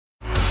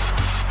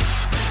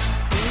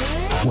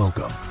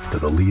Welcome to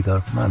the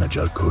Leader,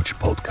 Manager, Coach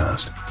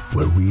podcast,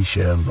 where we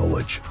share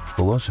knowledge,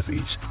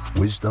 philosophies,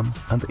 wisdom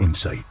and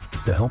insight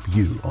to help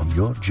you on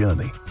your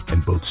journey in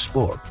both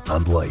sport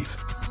and life.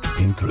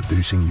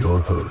 Introducing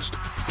your host,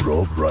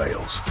 Rob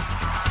Riles.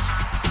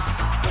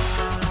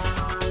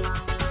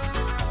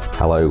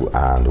 Hello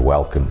and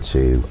welcome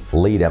to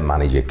Leader,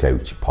 Manager,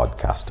 Coach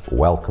podcast.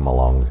 Welcome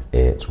along.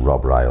 It's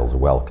Rob Riles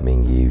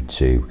welcoming you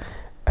to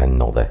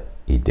another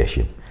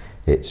edition.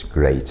 It's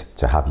great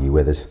to have you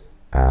with us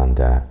and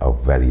a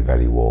very,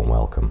 very warm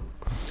welcome.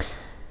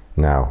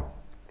 Now,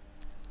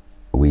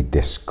 we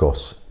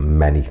discuss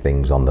many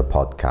things on the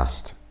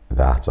podcast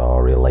that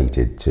are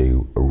related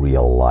to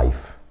real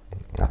life.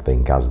 I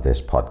think as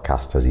this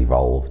podcast has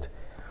evolved,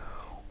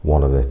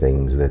 one of the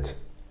things that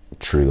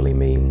truly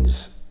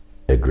means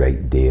a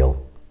great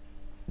deal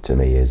to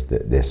me is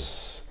that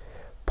this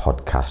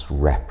podcast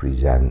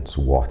represents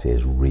what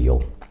is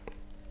real.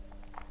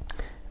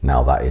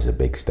 Now, that is a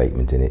big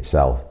statement in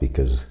itself,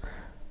 because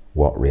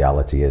what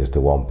reality is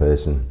to one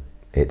person,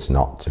 it's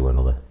not to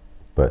another.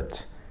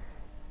 But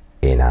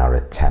in our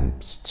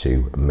attempts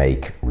to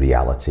make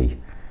reality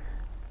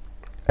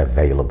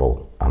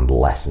available and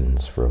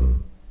lessons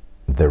from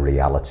the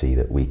reality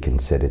that we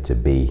consider to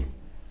be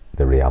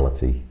the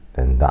reality,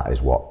 then that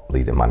is what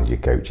Leader, Manager,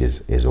 Coach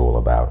is all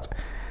about.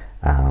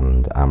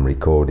 And I'm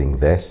recording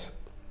this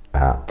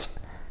at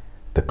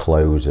the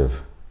close of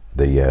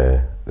the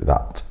year,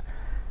 that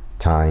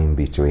time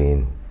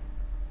between,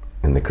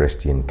 in the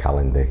Christian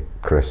calendar,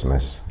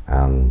 Christmas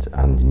and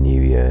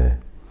New Year,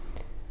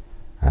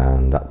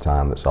 and that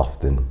time that's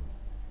often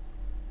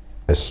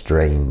a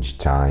strange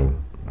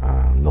time.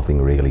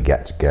 Nothing really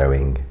gets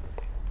going.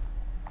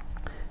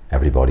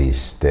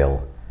 Everybody's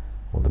still,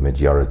 or the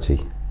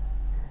majority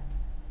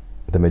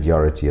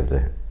of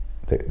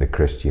the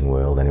Christian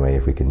world anyway,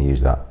 if we can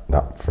use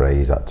that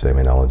phrase, that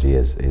terminology,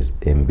 is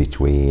in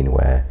between,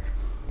 where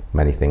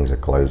many things are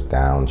closed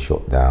down,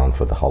 shut down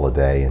for the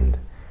holiday, and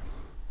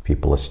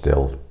people are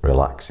still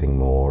relaxing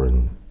more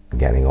and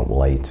getting up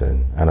later.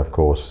 And of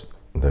course,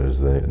 there's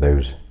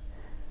those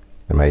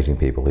amazing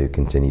people who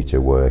continue to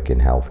work in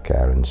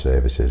healthcare and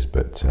services.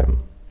 But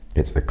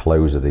it's the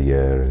close of the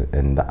year,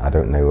 and I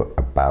don't know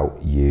about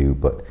you,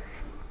 but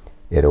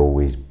it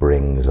always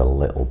brings a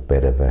little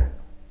bit of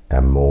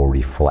a more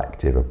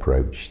reflective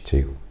approach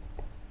to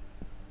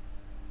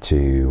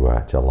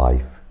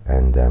life.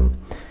 And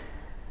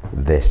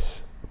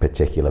this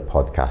particular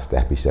podcast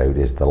episode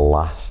is the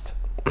last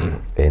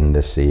in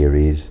the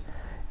series,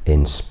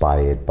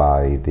 inspired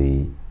by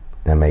the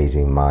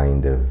amazing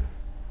mind of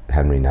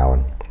Henry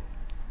Nouwen.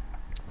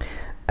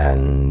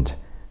 And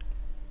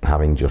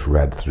having just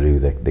read through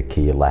the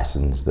key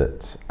lessons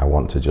that I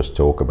want to just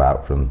talk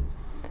about from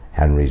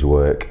Henry's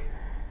work,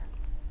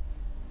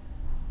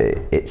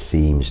 it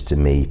seems to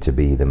me to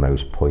be the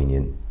most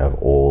poignant of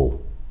all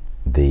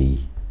the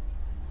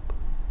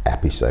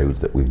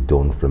episodes that we've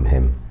done from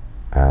him.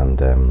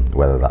 And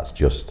whether that's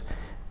just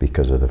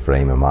because of the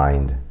frame of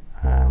mind,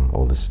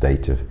 or the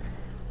state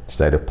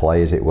of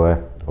play, as it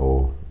were,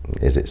 or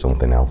is it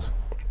something else?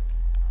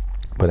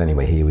 But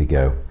anyway, here we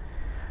go.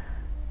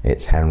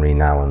 It's Henry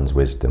Nouwen's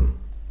wisdom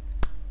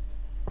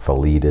for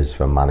leaders,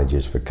 for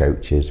managers, for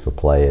coaches, for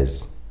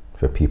players,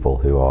 for people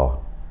who are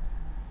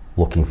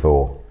looking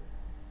for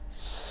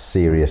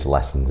serious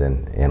lessons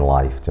in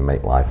life to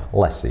make life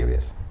less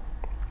serious.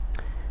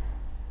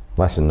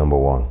 Lesson number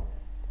one,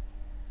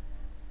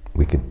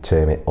 we could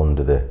term it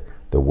under the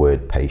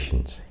word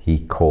patience. He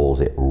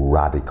calls it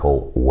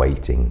radical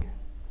waiting.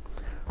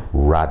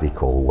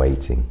 Radical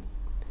waiting.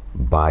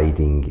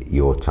 Biding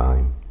your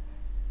time.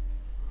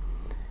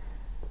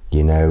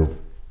 You know,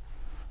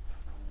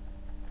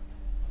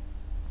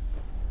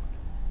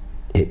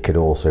 it could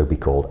also be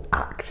called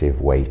active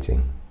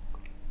waiting.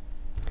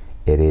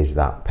 It is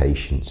that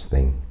patience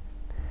thing.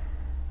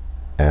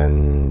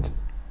 And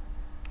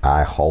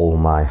I hold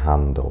my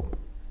hand up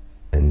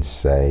and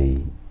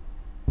say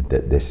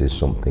that this is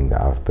something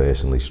that I've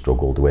personally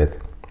struggled with.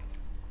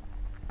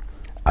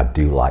 I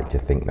do like to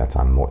think that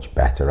I'm much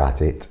better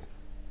at it,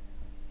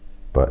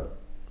 but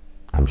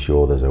I'm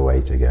sure there's a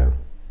way to go.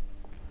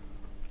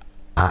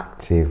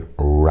 Active,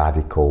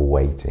 radical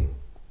waiting,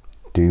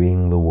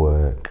 doing the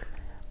work,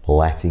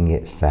 letting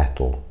it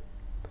settle,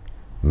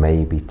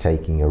 maybe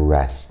taking a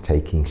rest,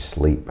 taking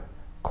sleep,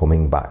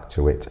 coming back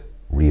to it,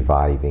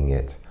 reviving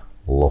it,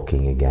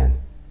 looking again,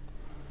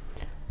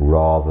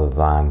 rather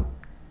than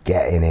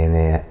getting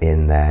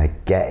in there,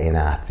 getting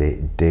at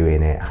it,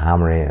 doing it,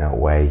 hammering it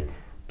away,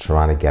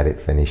 trying to get it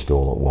finished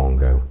all at one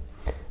go.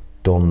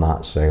 Done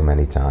that so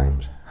many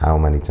times. How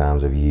many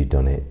times have you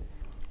done it,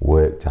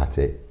 worked at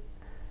it?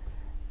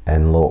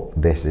 And look,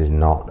 this is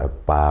not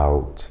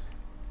about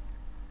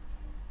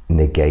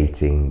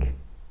negating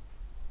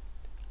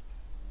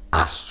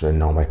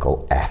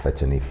astronomical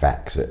effort and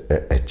effects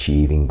at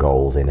achieving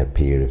goals in a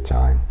period of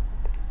time.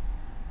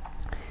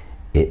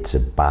 It's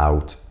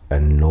about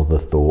another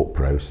thought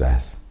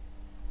process,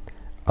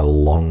 a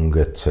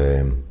longer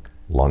term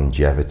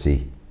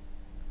longevity,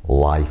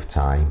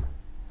 lifetime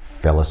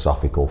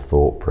philosophical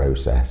thought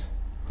process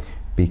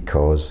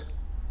because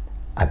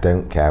I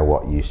don't care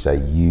what you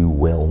say, you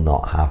will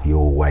not have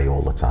your way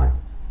all the time.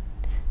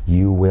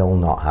 You will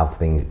not have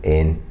things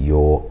in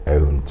your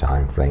own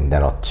time frame.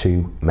 There are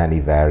too many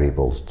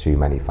variables, too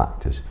many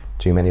factors,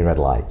 too many red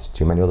lights,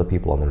 too many other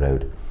people on the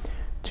road,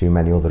 too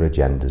many other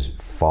agendas,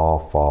 far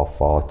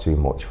too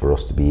much for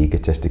us to be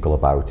egotistical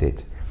about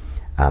it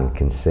and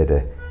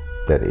consider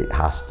that it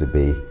has to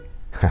be.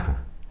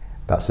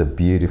 That's a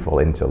beautiful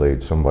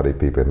interlude, somebody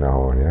peeping the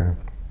horn, yeah?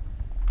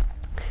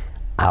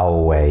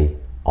 Our way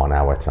on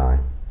our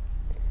time.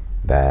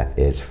 There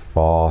is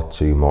far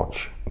too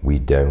much we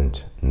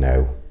don't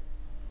know.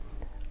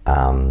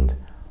 And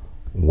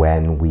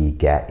when we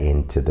get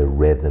into the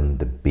rhythm,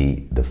 the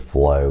beat, the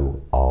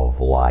flow of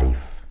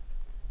life,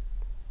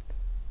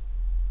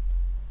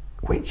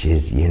 which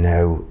is,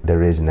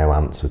 there is no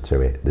answer to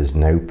it. There's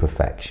no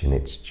perfection.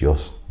 It's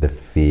just the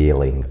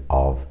feeling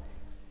of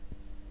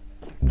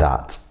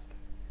that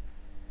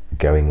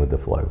going with the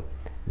flow.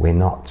 We're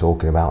not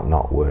talking about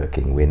not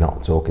working. We're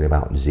not talking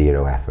about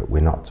zero effort.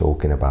 We're not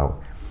talking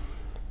about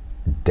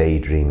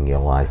daydreaming your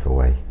life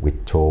away.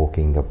 We're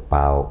talking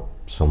about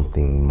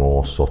something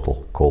more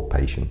subtle called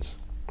patience.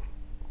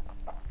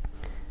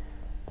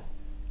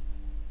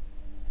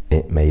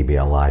 It may be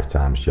a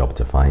lifetime's job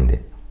to find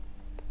it.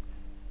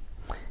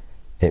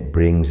 It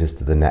brings us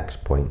to the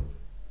next point.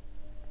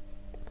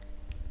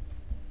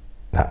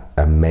 That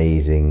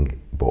amazing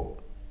but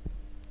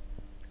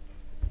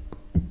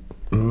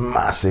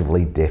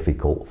massively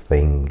difficult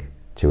thing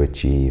to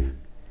achieve.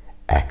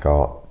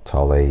 Eckhart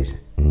Tolle's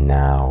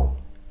now.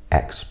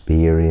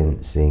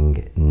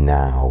 Experiencing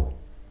now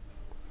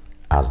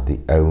as the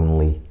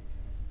only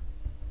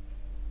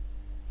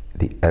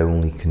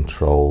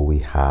control we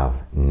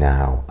have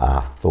now.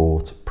 Our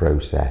thought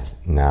process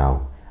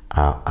now.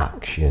 Our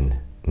action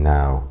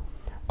now,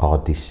 our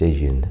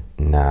decision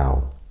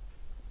now,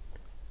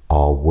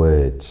 our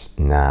words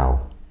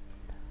now,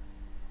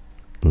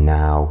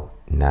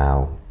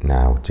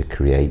 to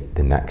create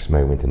the next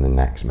moment and the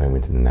next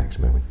moment and the next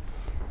moment.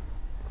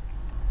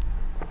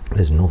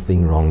 There's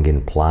nothing wrong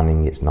in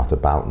planning. It's not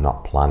about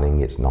not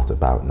planning. It's not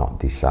about not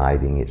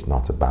deciding. It's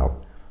not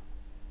about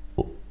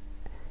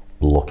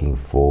looking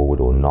forward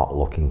or not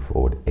looking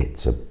forward.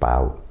 It's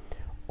about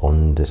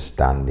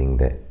understanding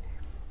that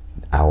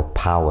our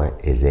power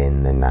is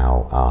in the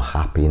now, our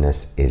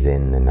happiness is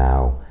in the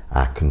now,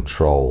 our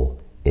control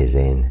is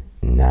in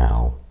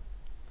now.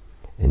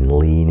 And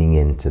leaning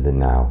into the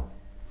now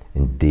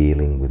and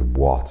dealing with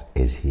what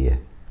is here.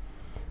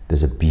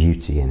 There's a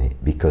beauty in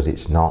it because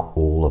it's not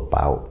all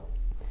about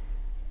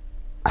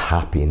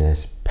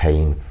happiness,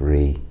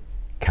 pain-free,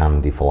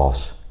 candy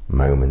floss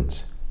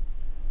moments.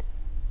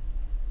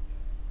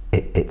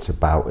 It's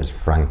about, as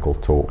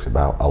Frankl talks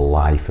about, a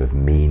life of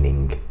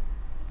meaning.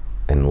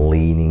 And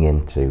leaning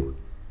into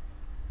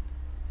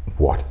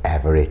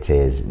whatever it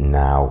is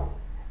now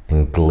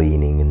and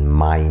gleaning and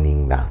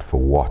mining that for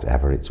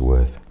whatever it's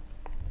worth.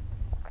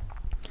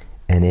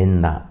 And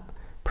in that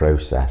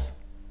process,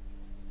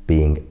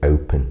 being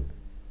open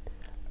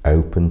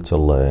to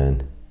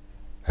learn,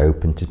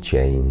 open to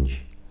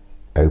change,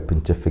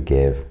 open to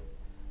forgive,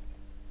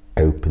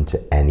 open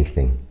to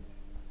anything.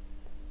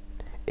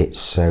 It's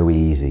so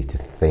easy to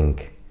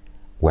think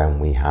when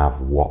we have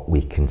what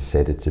we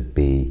consider to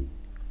be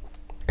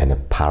an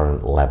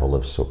apparent level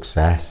of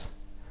success,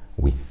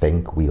 we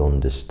think we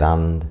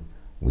understand,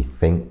 we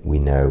think we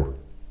know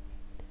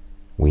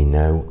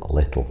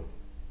little.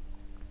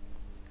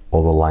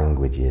 Other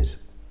languages,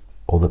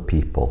 other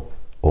people,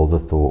 other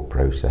thought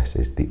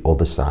processes, the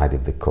other side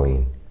of the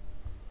coin,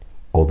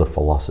 other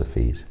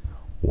philosophies.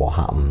 What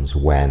happens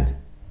when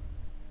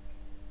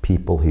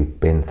people who've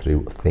been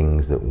through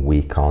things that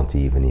we can't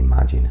even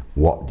imagine,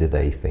 what do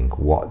they think?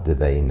 What do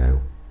they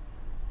know?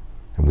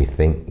 And we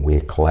think we're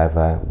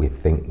clever, we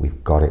think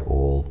we've got it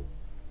all.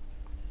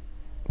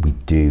 We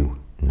do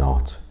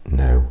not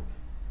know.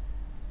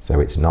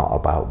 So it's not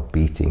about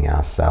beating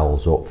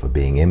ourselves up for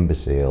being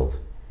imbeciles.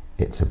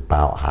 It's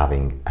about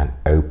having an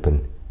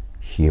open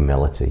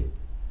humility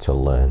to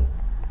learn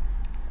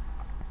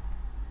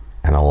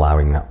and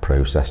allowing that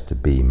process to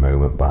be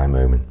moment by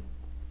moment.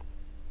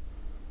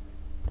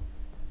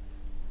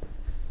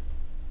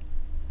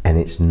 And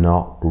it's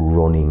not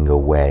running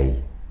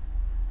away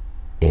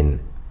in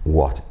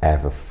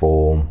whatever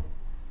form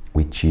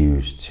we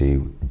choose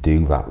to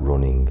do that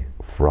running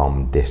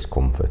from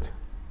discomfort.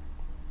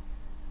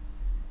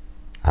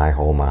 I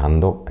hold my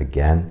hand up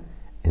again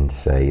and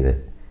say that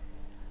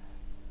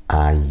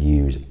I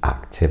use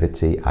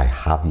activity, I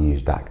have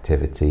used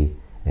activity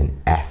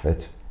and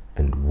effort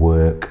and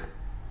work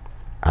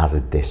as a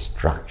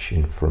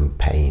distraction from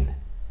pain.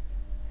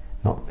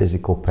 Not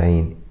physical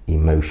pain,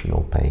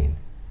 emotional pain.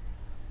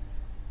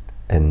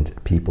 And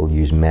people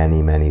use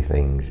many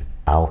things.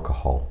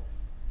 Alcohol,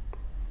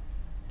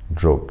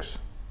 drugs,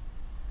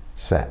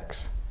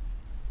 sex,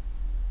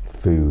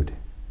 food,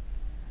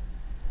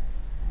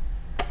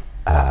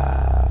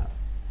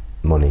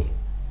 money,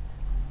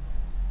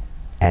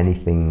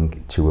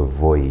 anything to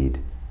avoid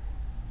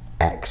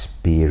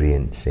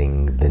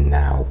experiencing the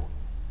now,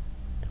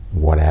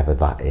 whatever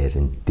that is,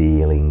 and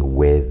dealing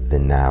with the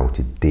now,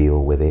 to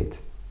deal with it,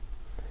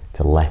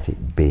 to let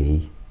it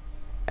be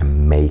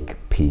and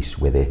make peace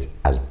with it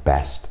as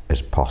best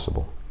as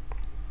possible.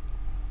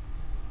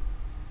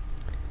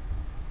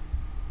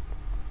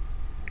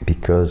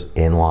 Because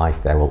in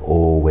life there will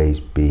always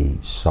be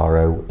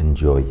sorrow and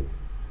joy.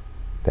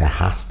 There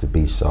has to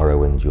be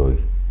sorrow and joy.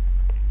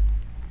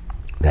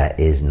 There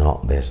is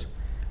not this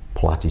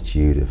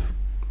platitude of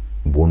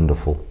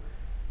wonderful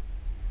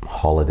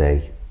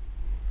holiday,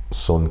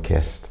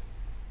 sun-kissed,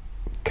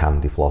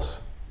 candy floss,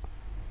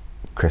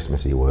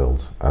 Christmassy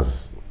worlds,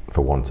 as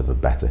for want of a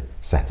better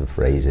set of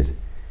phrases.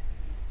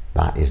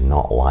 That is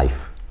not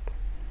life.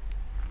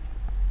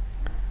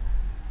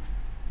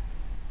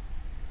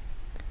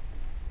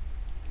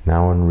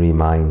 Now one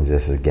reminds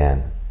us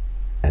again,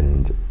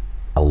 and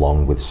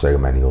along with so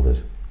many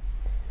others,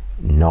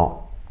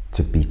 not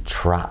to be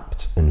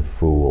trapped and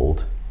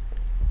fooled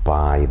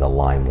by the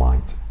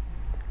limelight,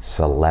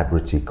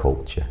 celebrity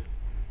culture,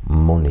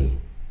 money,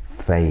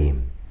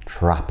 fame,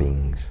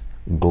 trappings,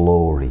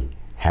 glory,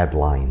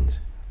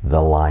 headlines,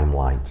 the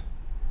limelight.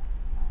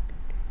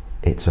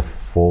 It's a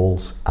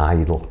false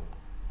idol.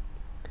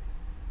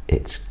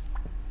 It's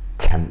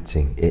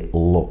tempting, it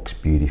looks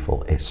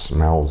beautiful, it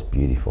smells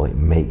beautiful, it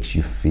makes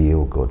you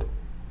feel good,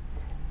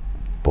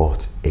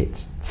 but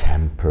it's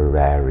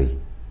temporary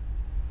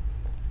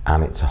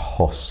and it's a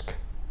husk.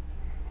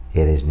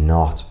 It is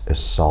not a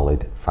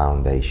solid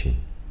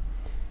foundation,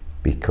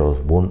 because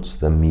once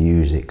the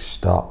music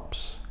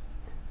stops,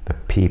 the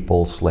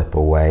people slip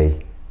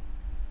away,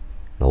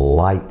 the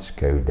lights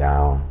go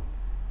down,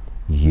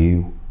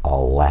 you are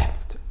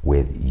left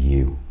with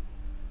you.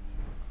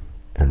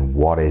 And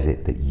what is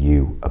it that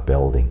you are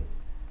building?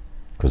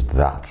 Because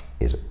that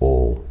is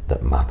all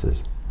that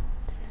matters.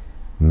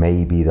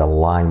 Maybe the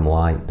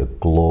limelight, the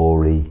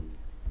glory,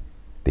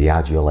 the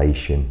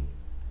adulation,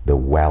 the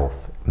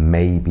wealth,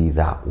 maybe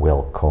that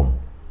will come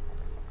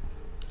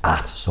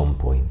at some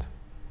point.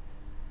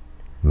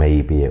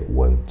 Maybe it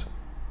won't.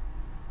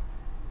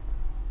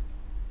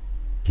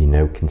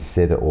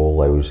 Consider all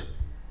those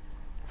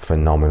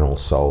phenomenal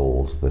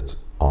souls that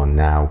are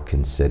now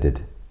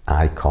considered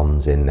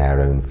icons in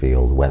their own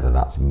field, whether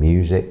that's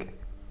music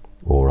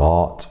or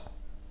art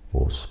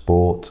or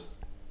sport.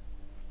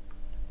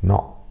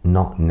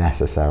 Not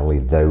necessarily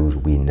those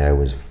we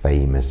know as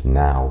famous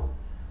now,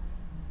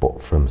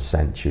 but from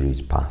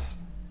centuries past.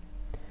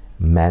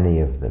 Many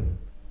of them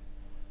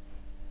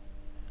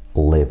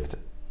lived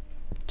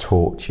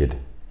tortured,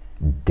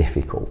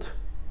 difficult,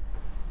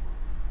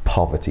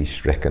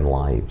 poverty-stricken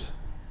lives,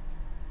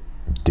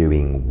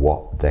 doing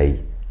what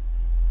they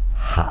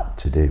had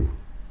to do,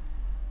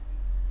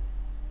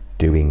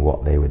 doing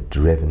what they were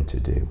driven to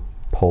do,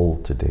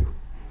 pulled to do.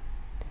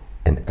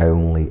 And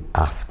only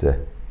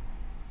after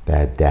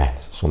their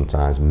death,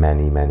 sometimes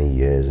many, many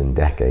years and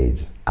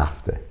decades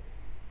after,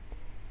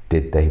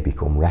 did they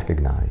become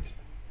recognized.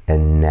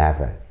 And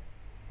never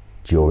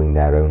during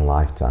their own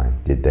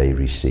lifetime did they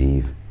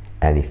receive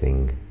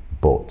anything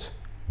but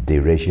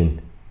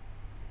derision.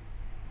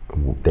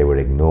 They were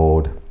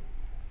ignored,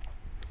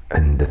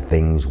 and the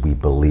things we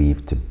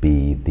believe to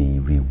be the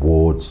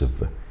rewards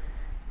of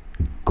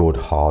good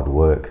hard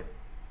work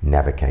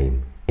never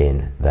came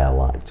in their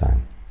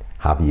lifetime.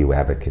 Have you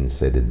ever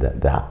considered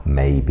that that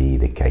may be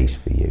the case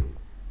for you?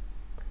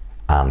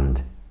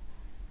 And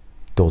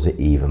does it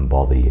even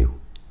bother you?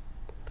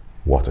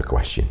 What a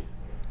question.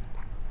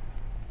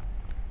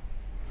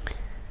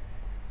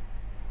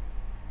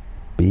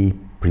 Be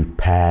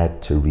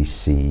prepared to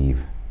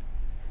receive.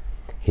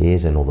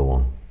 Here's another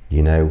one.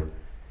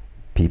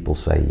 People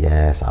say,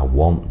 yes, I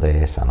want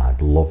this and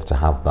I'd love to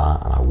have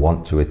that and I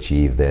want to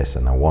achieve this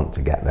and I want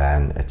to get there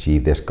and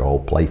achieve this goal,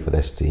 play for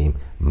this team,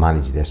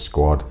 manage this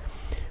squad,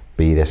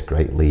 be this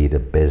great leader,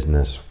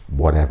 business,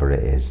 whatever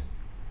it is.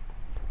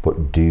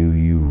 But do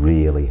you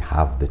really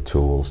have the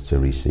tools to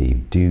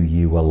receive? Do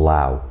you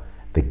allow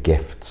the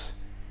gifts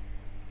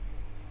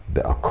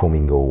that are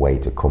coming your way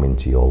to come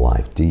into your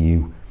life? Do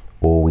you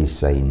always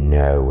say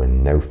no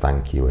and no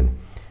thank you and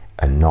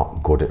are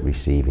not good at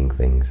receiving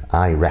things?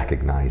 I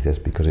recognize this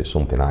because it's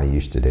something I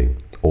used to do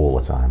all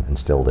the time and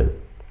still do.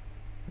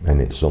 And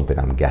it's something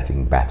I'm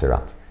getting better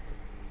at.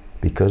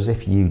 Because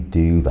if you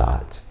do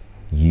that,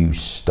 you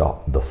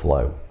stop the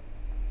flow.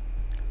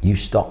 You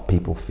stop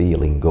people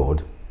feeling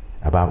good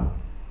about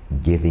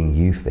giving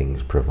you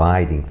things,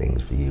 providing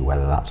things for you,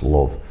 whether that's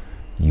love.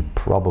 You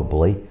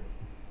probably,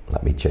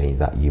 let me change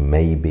that, you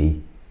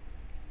maybe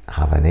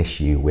have an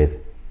issue with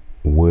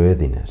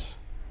worthiness.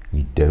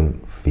 You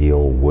don't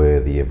feel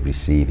worthy of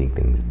receiving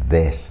things.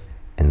 This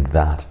and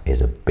that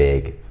is a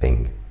big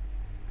thing.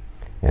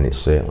 And it's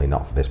certainly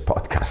not for this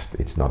podcast.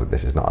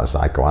 This is not a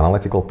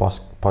psychoanalytical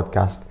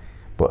podcast,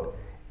 but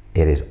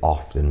it is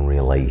often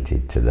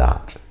related to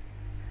that.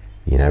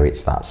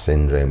 It's that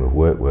syndrome of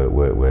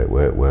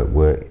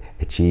work,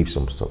 achieve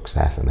some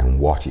success and then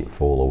watch it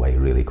fall away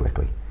really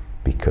quickly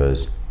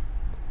because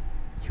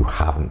you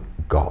haven't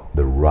got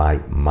the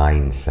right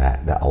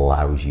mindset that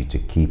allows you to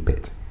keep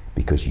it,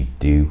 because you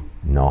do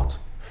not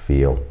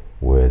feel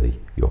worthy.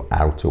 Your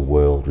outer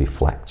world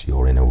reflects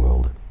your inner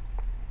world.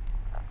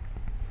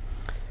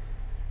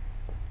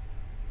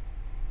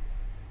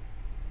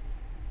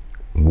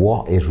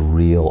 What is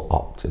real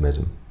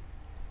optimism?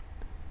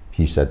 If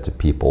you said to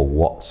people,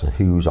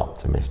 who's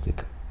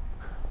optimistic?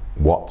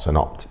 What's an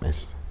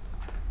optimist?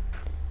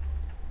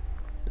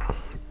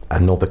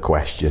 Another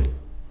question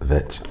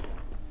that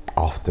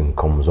often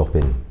comes up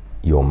in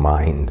your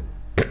mind,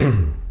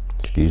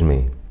 excuse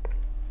me,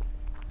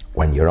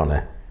 when you're on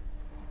a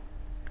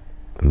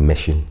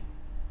mission,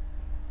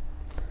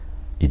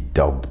 you're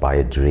dogged by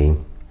a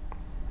dream,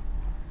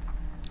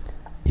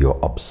 you're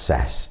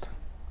obsessed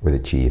with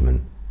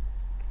achievement,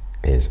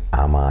 is,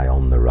 am I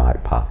on the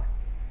right path?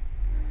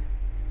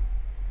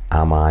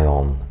 Am I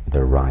on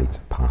the right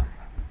path?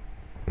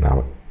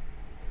 Now,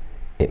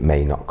 it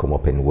may not come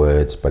up in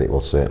words, but it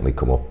will certainly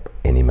come up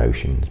in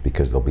emotions,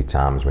 because there'll be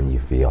times when you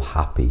feel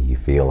happy, you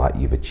feel like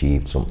you've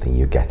achieved something,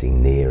 you're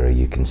getting nearer,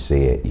 you can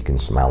see it, you can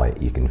smell it,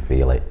 you can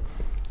feel it.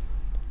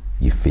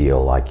 You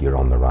feel like you're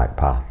on the right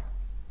path.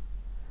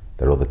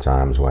 There are other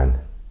times when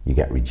you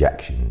get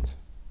rejections,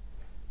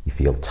 you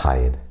feel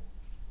tired,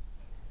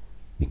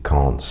 you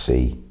can't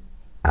see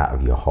out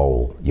of your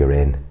hole, you're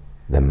in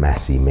the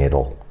messy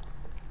middle,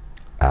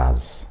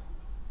 as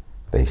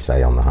they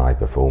say on the High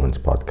Performance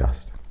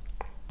podcast.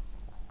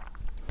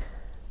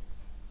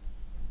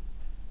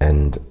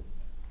 And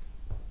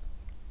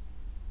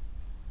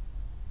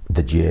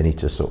the journey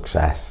to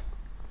success,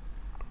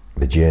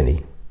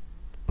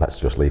 let's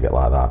just leave it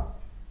like that,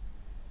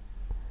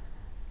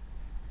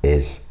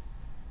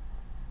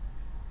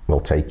 will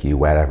take you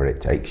wherever it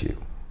takes you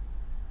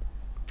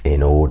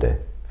in order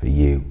for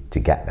you to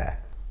get there.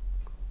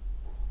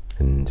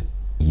 And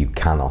you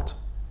cannot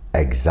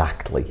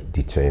exactly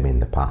determine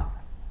the path.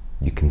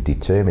 You can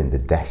determine the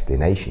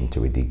destination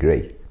to a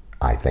degree,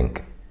 I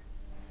think.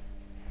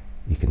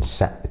 You can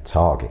set the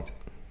target,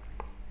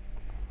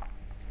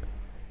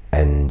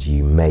 and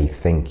you may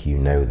think you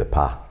know the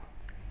path.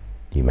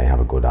 You may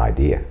have a good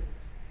idea.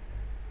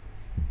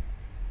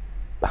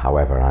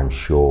 However, I'm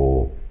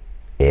sure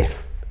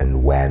if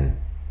and when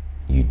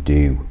you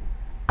do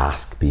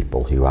ask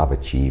people who have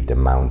achieved a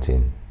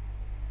mountain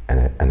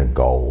and a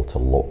goal to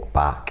look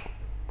back,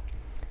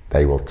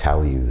 they will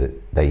tell you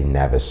that they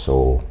never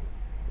saw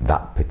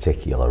that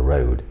particular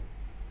road.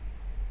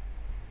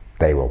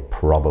 They will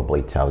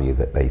probably tell you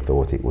that they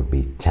thought it would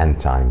be 10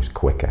 times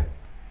quicker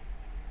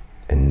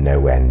and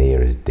nowhere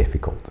near as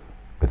difficult,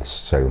 with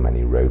so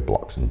many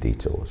roadblocks and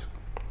detours.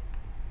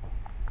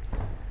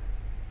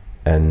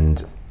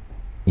 And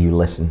you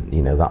listen,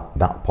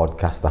 that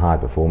podcast, the High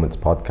Performance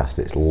podcast,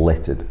 it's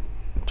littered,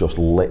 just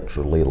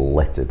literally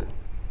littered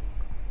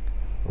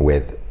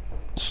with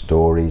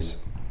stories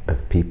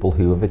of people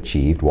who have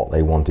achieved what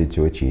they wanted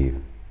to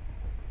achieve.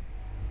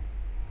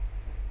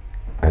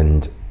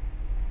 And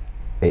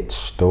it's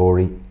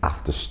story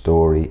after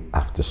story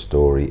after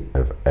story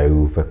of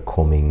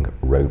overcoming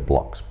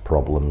roadblocks,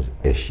 problems,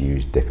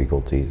 issues,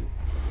 difficulties.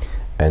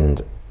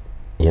 And,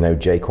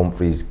 Jake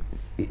Humphries,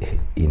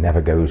 he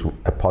never goes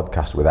a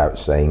podcast without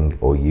saying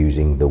or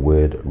using the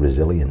word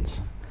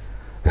resilience.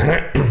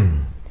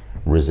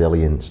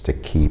 Resilience to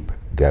keep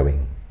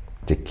going,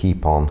 to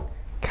keep on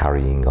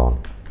carrying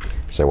on.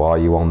 So are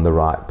you on the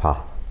right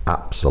path?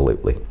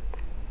 Absolutely.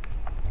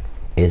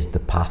 Is the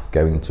path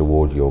going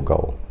towards your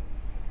goal?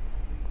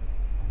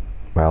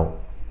 Well,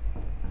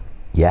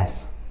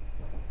 yes.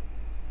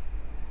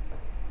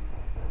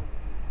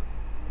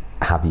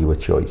 Have you a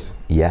choice?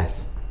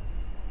 Yes.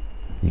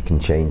 You can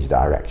change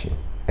direction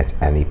at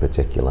any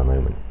particular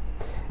moment.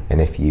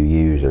 And if you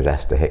use, as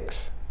Esther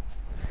Hicks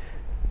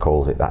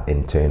calls it, that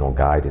internal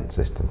guidance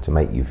system to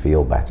make you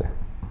feel better,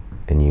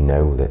 and you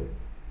know that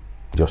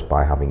just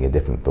by having a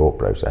different thought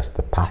process,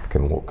 the path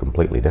can look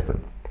completely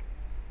different.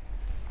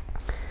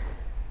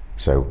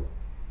 So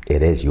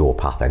it is your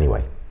path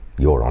anyway.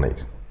 You're on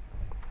it.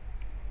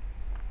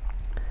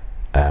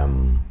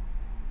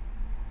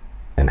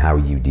 And how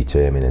you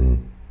determine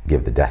and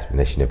give the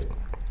definition of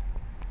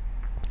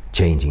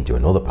changing to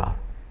another path,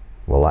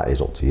 well, that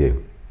is up to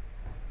you.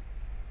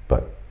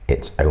 But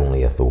it's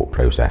only a thought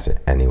process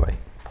anyway,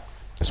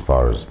 as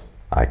far as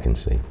I can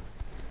see.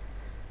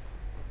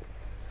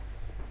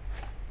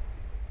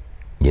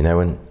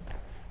 And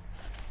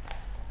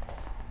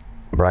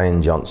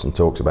Brian Johnson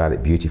talks about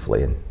it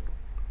beautifully in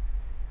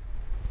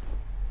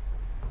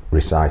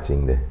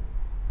reciting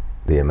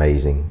the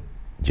amazing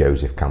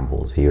Joseph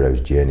Campbell's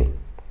Hero's Journey.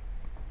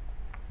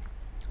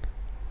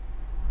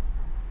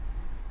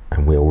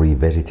 And we'll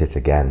revisit it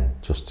again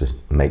just to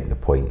make the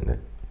point that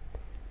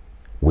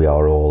we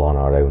are all on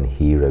our own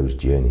hero's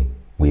journey.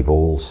 We've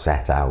all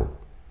set out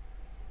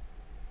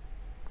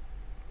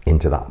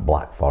into that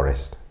black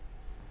forest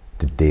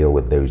to deal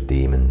with those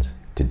demons,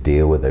 to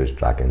deal with those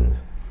dragons,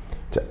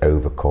 to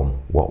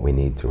overcome what we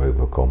need to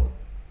overcome,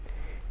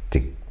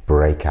 to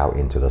break out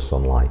into the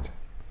sunlight,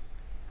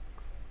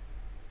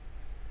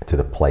 to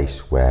the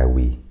place where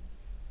we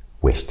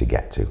wish to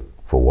get to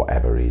for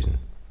whatever reason.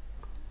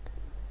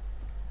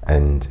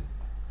 And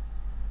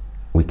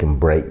we can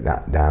break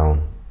that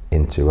down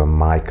into a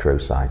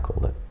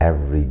microcycle that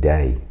every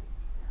day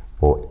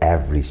or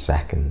every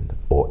second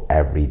or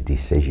every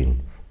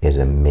decision is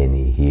a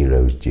mini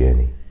hero's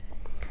journey.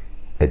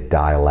 A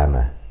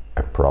dilemma,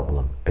 a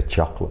problem, a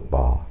chocolate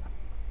bar,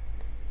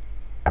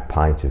 a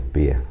pint of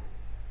beer,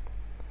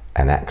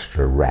 an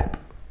extra rep,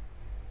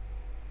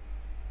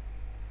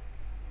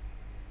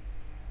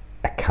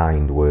 a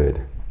kind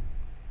word,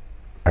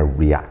 a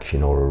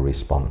reaction or a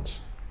response.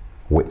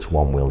 Which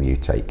one will you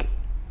take?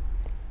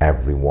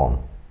 Every one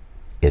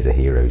is a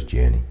hero's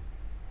journey.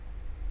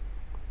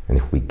 And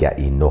if we get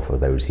enough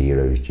of those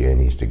hero's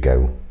journeys to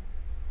go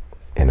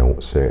in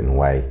a certain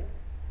way,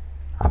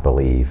 I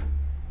believe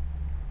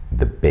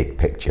the big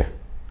picture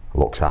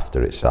looks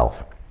after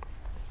itself.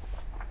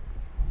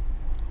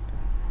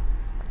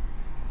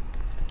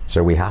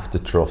 So we have to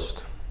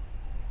trust.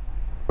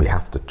 We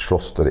have to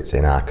trust that it's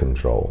in our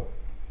control.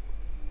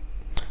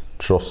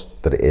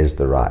 Trust that it is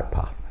the right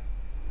path.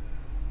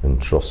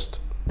 And trust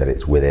that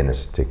it's within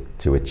us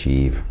to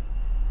achieve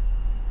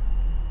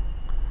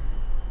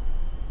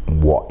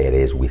what it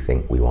is we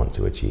think we want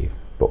to achieve.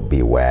 But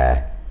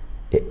beware,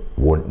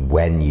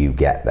 when you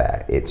get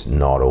there, it's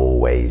not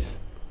always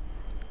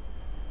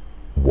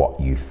what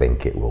you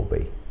think it will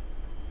be.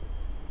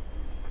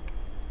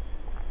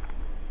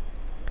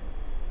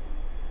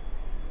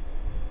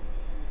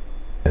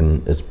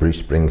 And as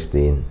Bruce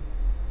Springsteen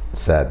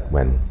said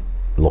when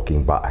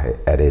looking back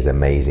at his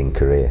amazing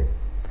career,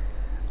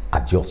 I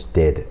just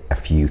did a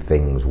few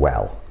things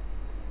well.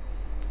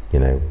 You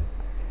know,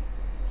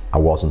 I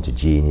wasn't a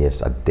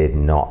genius. I did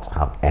not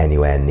have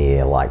anywhere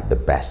near like the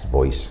best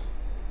voice,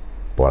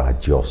 but I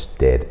just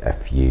did a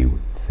few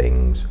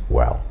things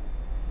well.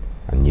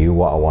 I knew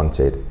what I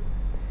wanted.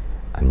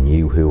 I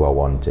knew who I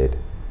wanted.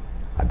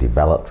 I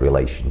developed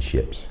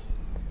relationships.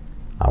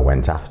 I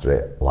went after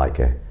it like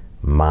a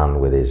man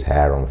with his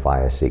hair on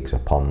fire seeks a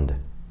pond.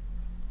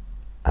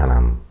 And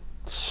I'm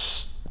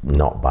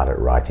not bad at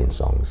writing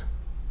songs.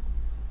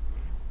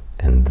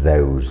 And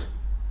those,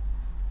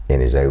 in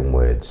his own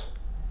words,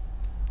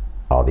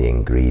 are the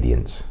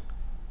ingredients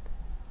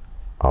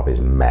of his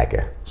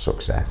mega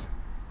success.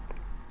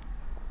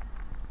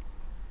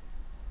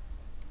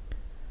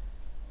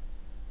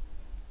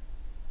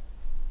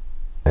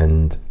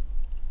 And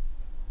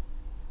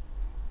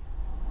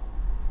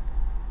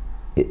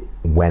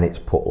when it's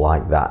put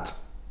like that,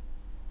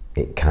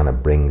 it kind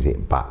of brings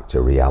it back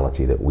to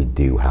reality that we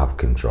do have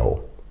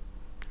control.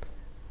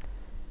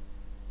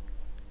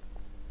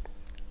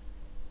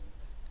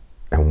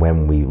 And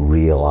when we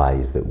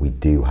realize that we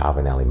do have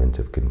an element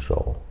of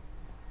control,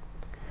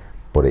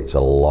 but it's a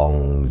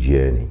long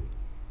journey,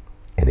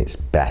 and it's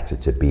better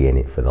to be in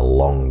it for the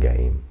long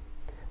game,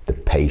 the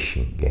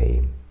patient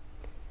game,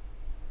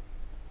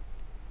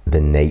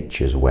 the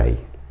nature's way,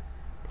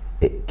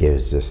 it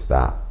gives us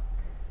that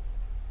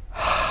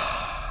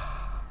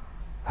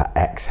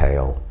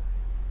exhale,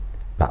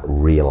 that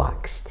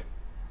relaxed,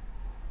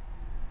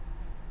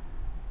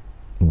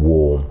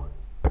 warm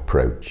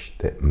approach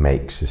that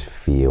makes us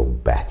feel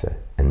better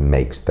and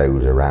makes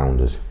those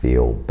around us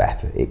feel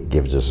better. It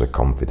gives us a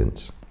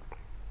confidence.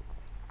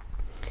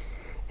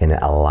 And it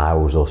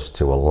allows us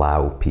to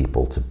allow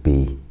people to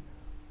be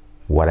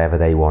whatever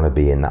they want to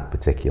be in that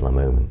particular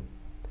moment,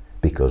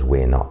 because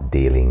we're not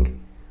dealing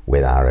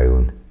with our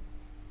own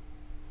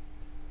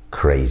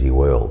crazy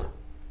world,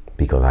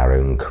 because our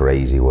own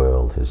crazy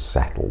world has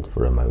settled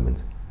for a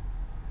moment.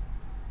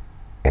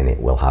 And it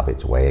will have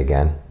its way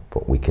again,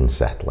 but we can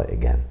settle it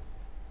again.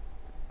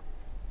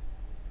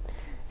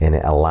 And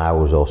it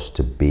allows us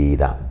to be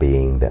that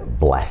being that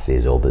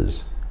blesses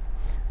others,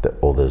 that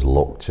others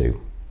look to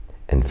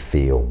and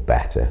feel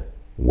better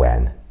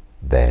when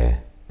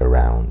they're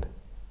around.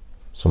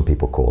 Some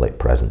people call it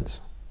presence.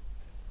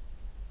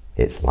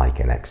 It's like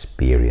an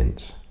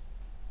experience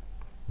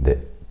that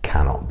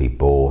cannot be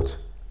bought,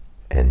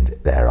 and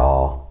there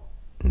are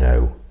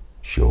no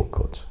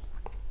shortcuts.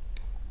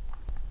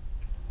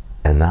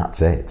 And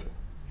that's it.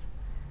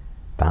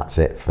 That's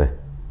it for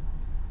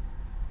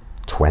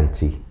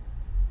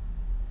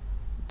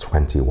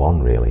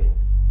 2021, really.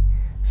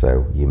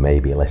 So you may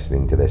be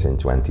listening to this in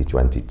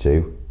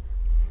 2022.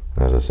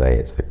 And as I say,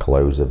 it's the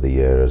close of the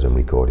year as I'm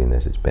recording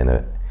this. It's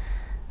been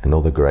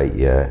another great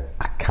year.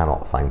 I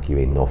cannot thank you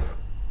enough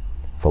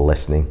for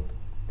listening.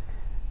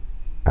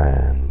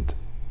 And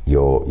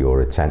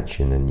your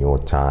attention and your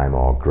time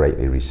are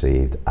greatly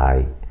received.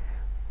 I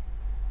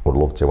would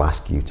love to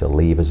ask you to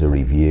leave us a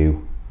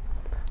review.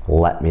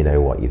 Let me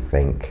know what you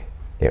think.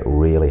 It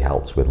really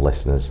helps with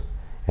listeners,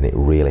 and it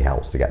really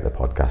helps to get the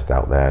podcast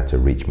out there to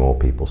reach more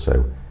people.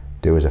 So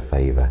do us a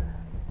favour,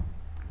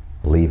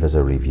 leave us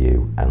a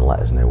review and let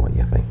us know what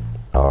you think.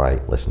 All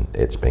right, listen,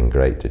 it's been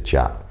great to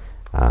chat,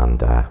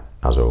 and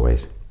as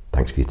always,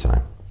 thanks for your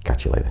time.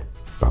 Catch you later.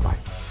 Bye-bye.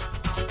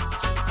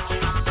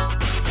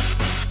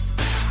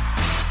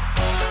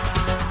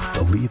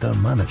 The Leader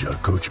Manager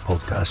Coach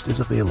podcast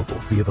is available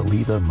via the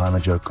Leader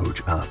Manager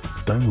Coach app.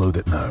 Download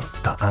it now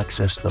to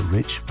access the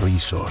rich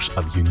resource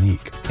of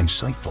unique,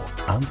 insightful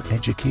and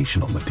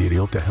educational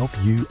material to help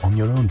you on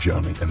your own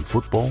journey in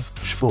football,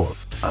 sport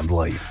and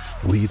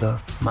life. Leader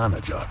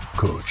Manager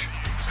Coach.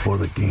 For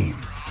the game.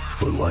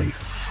 For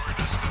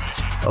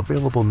life.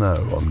 Available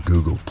now on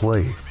Google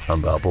Play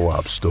and Apple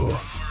App Store.